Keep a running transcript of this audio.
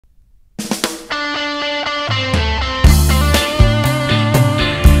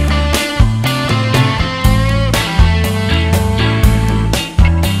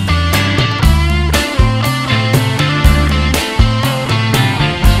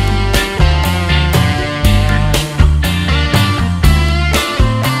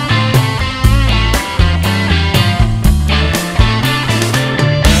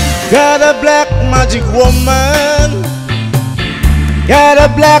magic woman. Got a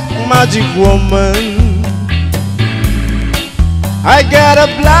black magic woman. I got a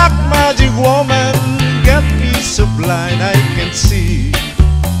black magic woman. Got me so blind I can see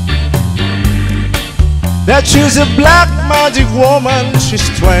that she's a black magic woman. She's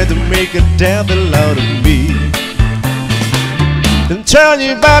trying to make a devil out of me. Then turn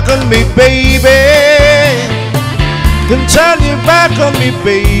your back on me, baby. Then turn your back on me,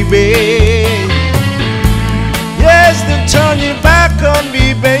 baby. Yes, then turn your back on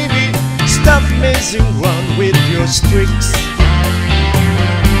me, baby. Stop messing around with your tricks.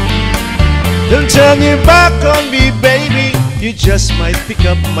 Then turn your back on me, baby. You just might pick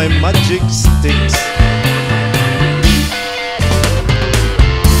up my magic sticks.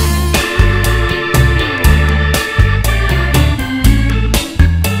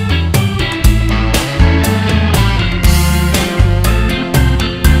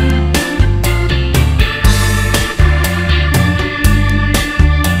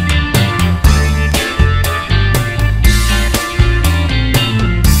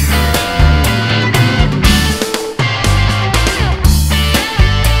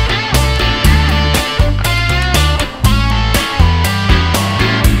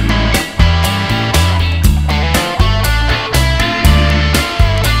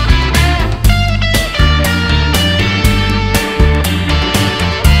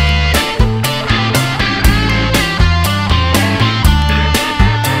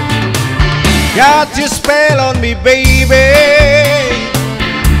 Got your spell on me, baby.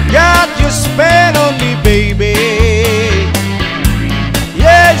 Got your spell on me, baby.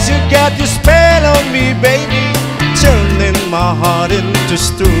 Yes, you got your spell on me, baby. Turning my heart into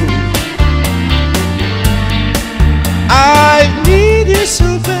stew. I need you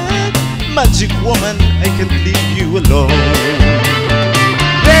so bad, magic woman. I can't leave you alone.